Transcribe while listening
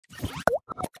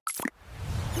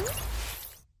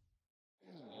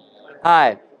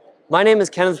Hi, my name is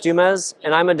Kenneth DuMez,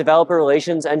 and I'm a developer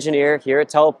relations engineer here at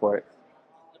Teleport.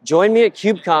 Join me at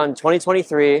KubeCon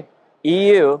 2023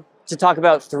 EU to talk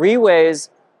about 3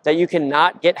 ways that you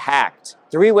cannot get hacked.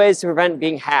 3 ways to prevent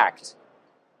being hacked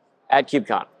at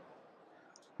KubeCon.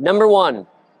 Number 1,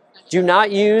 do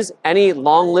not use any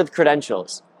long-lived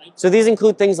credentials. So these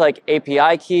include things like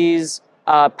API keys,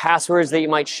 passwords that you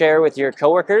might share with your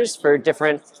coworkers for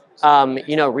different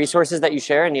resources that you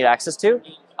share and need access to,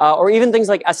 or even things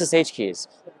like SSH keys.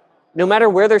 No matter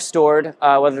where they're stored,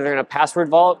 whether they're in a password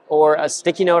vault or a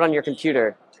sticky note on your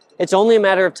computer, it's only a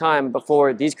matter of time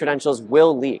before these credentials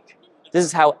will leak. This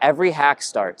is how every hack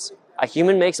starts. A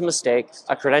human makes a mistake,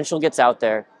 a credential gets out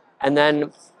there, and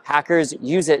then hackers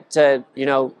use it to,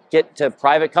 get to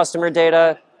private customer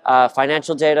data,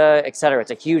 financial data, etc. It's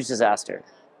a huge disaster.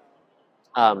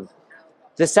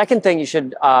 The second thing you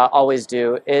should always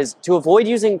do is to avoid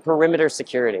using perimeter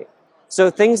security. So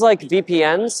things like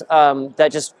VPNs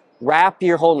that just wrap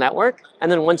your whole network, and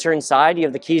then once you're inside, you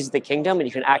have the keys to the kingdom and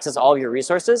you can access all of your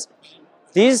resources.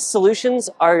 These solutions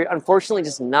are unfortunately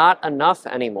just not enough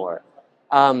anymore.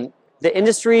 The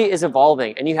industry is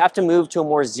evolving and you have to move to a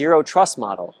more zero trust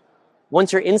model.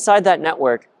 Once you're inside that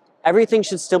network, everything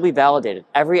should still be validated.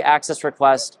 Every access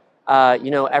request,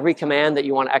 every command that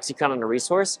you want to execute on a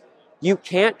resource, you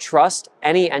can't trust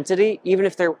any entity even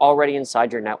if they're already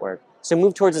inside your network. So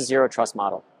move towards a zero trust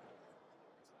model.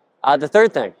 The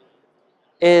third thing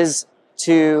is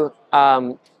to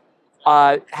have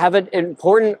an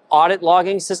important audit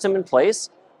logging system in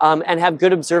place and have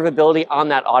good observability on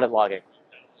that audit logging.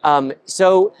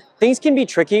 So things can be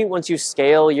tricky once you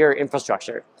scale your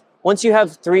infrastructure. Once you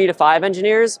have 3 to 5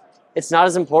 engineers, it's not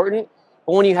as important.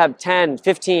 But when you have 10,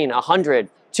 15, 100,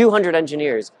 200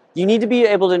 engineers, you need to be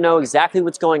able to know exactly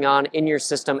what's going on in your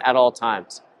system at all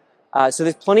times. So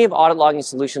there's plenty of audit logging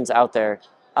solutions out there.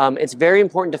 It's very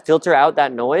important to filter out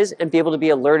that noise and be able to be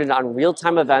alerted on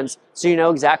real-time events so you know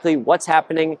exactly what's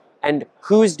happening and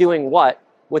who's doing what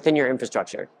within your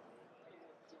infrastructure.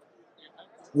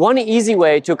 One easy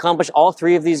way to accomplish all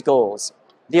 3 of these goals,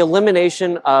 the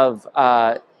elimination of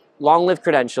long-lived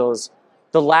credentials,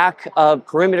 the lack of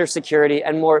perimeter security,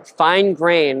 and more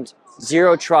fine-grained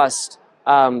zero trust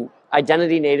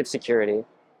identity native security,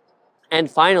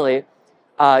 and finally,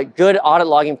 good audit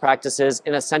logging practices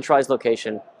in a centralized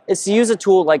location, is to use a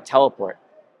tool like Teleport.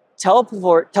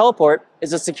 Teleport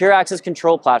is a secure access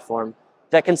control platform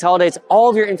that consolidates all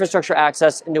of your infrastructure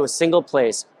access into a single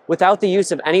place without the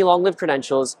use of any long-lived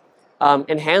credentials,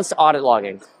 enhanced audit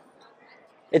logging.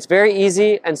 It's very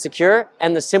easy and secure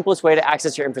and the simplest way to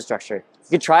access your infrastructure. You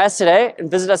can try us today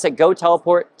and visit us at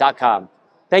goteleport.com.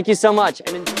 Thank you so much.